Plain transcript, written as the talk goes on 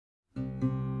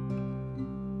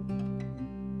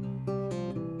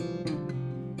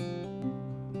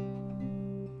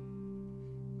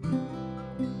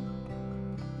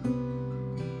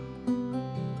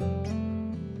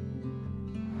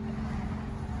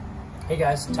Hey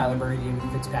guys, Tyler Bernadyn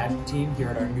with the Detached team here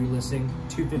at our new listing,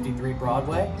 253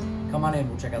 Broadway. Come on in,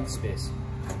 we'll check out the space.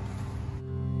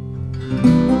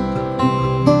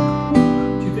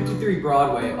 253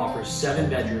 Broadway offers 7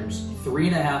 bedrooms,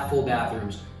 3.5 full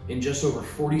bathrooms, and just over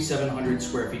 4,700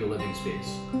 square feet of living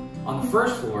space. On the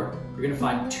first floor, you're going to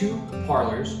find 2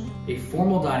 parlors, a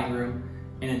formal dining room,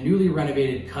 and a newly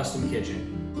renovated custom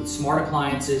kitchen with smart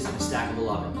appliances and a stackable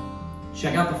oven.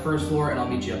 Check out the first floor and I'll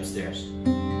meet you upstairs.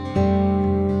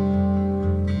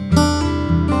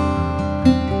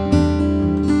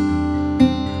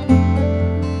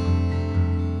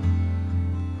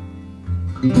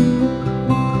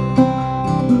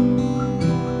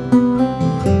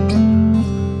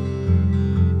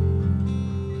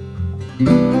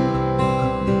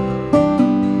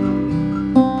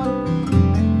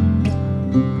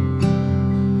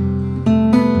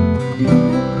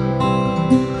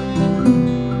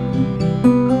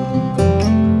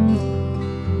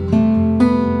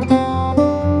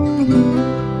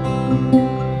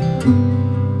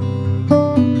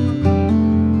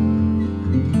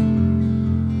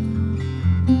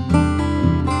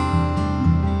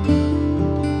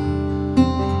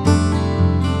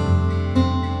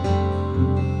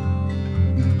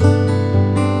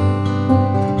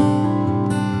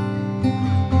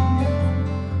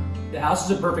 The house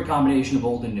is a perfect combination of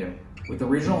old and new, with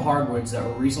original hardwoods that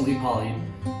were recently polished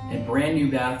and brand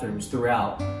new bathrooms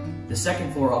throughout. The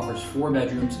second floor offers 4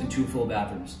 bedrooms and 2 full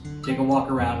bathrooms. Take a walk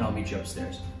around and I'll meet you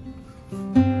upstairs.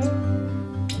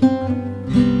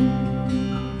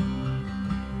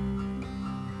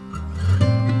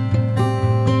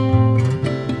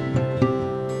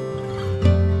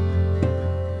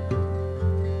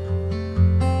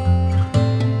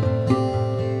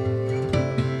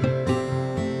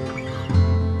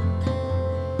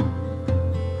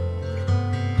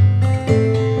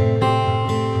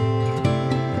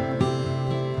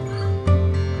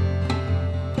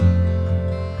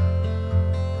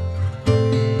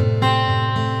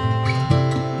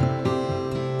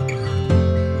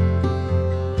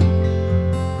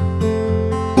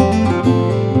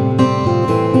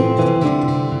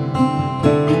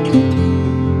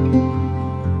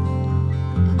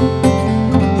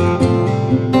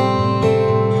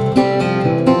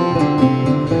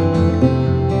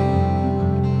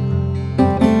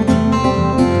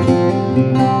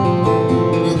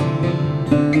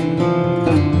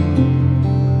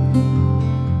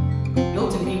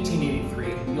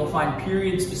 Find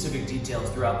period-specific details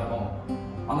throughout the home.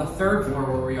 On the third floor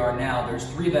where we are now, there's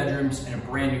 3 bedrooms and a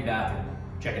brand new bathroom.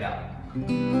 Check it out.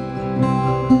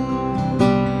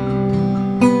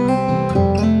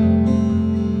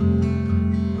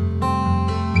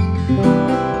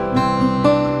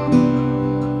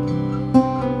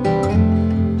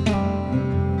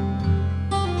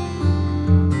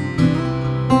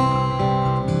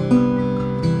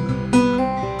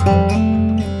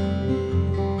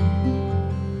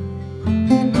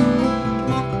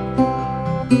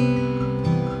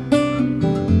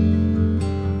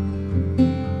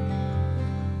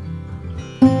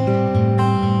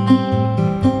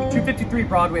 253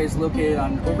 Broadway is located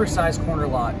on an oversized corner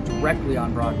lot directly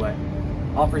on Broadway.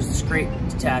 Offers this great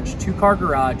detached 2-car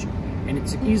garage, and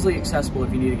it's easily accessible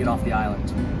if you need to get off the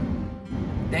island.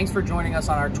 Thanks for joining us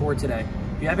on our tour today.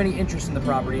 If you have any interest in the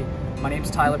property, my name's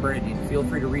Tyler Bernadyn. Feel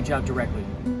free to reach out directly.